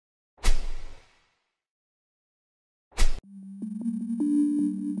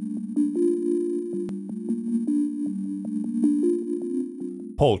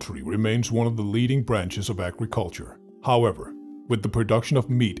Poultry remains one of the leading branches of agriculture. However, with the production of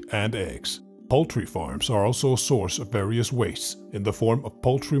meat and eggs, poultry farms are also a source of various wastes in the form of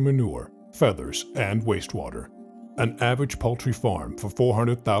poultry manure, feathers, and wastewater. An average poultry farm for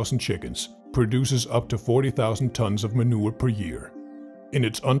 400,000 chickens produces up to 40,000 tons of manure per year. In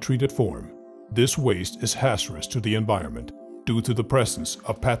its untreated form, this waste is hazardous to the environment due to the presence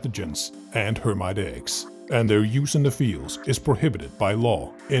of pathogens and termite eggs, and their use in the fields is prohibited by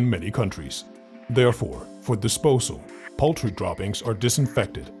law in many countries. Therefore, for disposal, poultry droppings are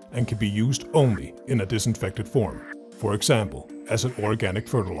disinfected and can be used only in a disinfected form, for example, as an organic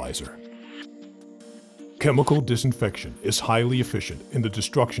fertilizer. Chemical disinfection is highly efficient in the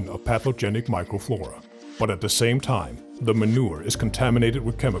destruction of pathogenic microflora, but at the same time, the manure is contaminated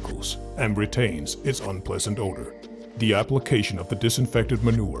with chemicals and retains its unpleasant odor. The application of the disinfected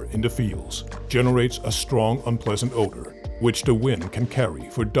manure in the fields generates a strong, unpleasant odor, which the wind can carry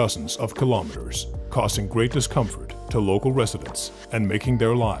for dozens of kilometers, causing great discomfort to local residents and making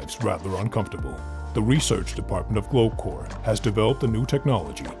their lives rather uncomfortable. The research department of GlobeCorp has developed a new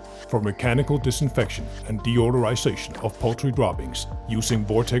technology for mechanical disinfection and deodorization of poultry droppings using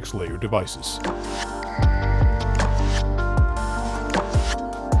vortex layer devices.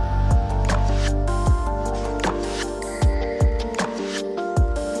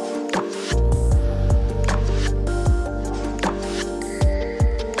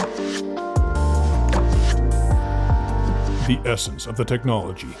 The essence of the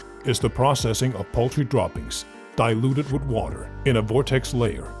technology is the processing of poultry droppings diluted with water in a vortex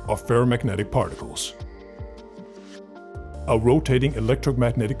layer of ferromagnetic particles. A rotating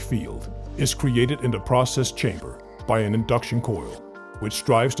electromagnetic field is created in the process chamber by an induction coil, which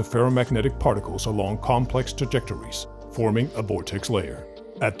drives the ferromagnetic particles along complex trajectories, forming a vortex layer.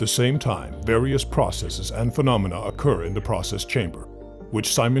 At the same time, various processes and phenomena occur in the process chamber,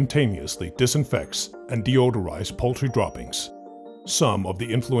 which simultaneously disinfects and deodorizes poultry droppings. Some of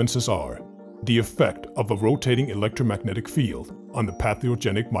the influences are the effect of a rotating electromagnetic field on the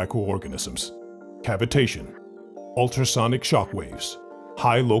pathogenic microorganisms, cavitation, ultrasonic shock waves,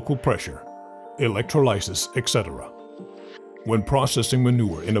 high local pressure, electrolysis, etc. When processing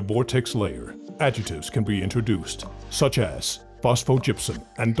manure in a vortex layer, additives can be introduced, such as phosphogypsum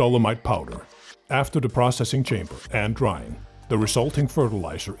and dolomite powder. After the processing chamber and drying, the resulting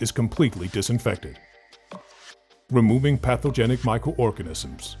fertilizer is completely disinfected, removing pathogenic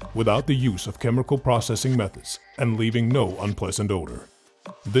microorganisms without the use of chemical processing methods and leaving no unpleasant odor.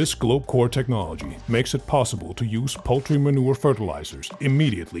 This GlobeCorp technology makes it possible to use poultry manure fertilizers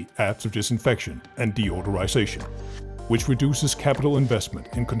immediately after disinfection and deodorization, which reduces capital investment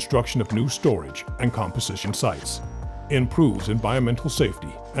in construction of new storage and composition sites, improves environmental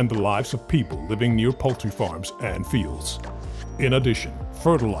safety and the lives of people living near poultry farms and fields. In addition,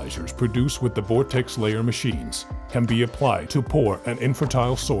 fertilizers produced with the vortex layer machines can be applied to poor and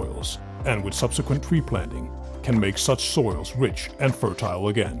infertile soils, and with subsequent tree planting, can make such soils rich and fertile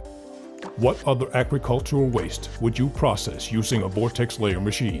again. What other agricultural waste would you process using a vortex layer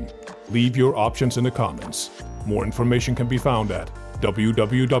machine? Leave your options in the comments. More information can be found at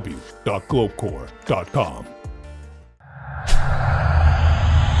www.globecorp.com.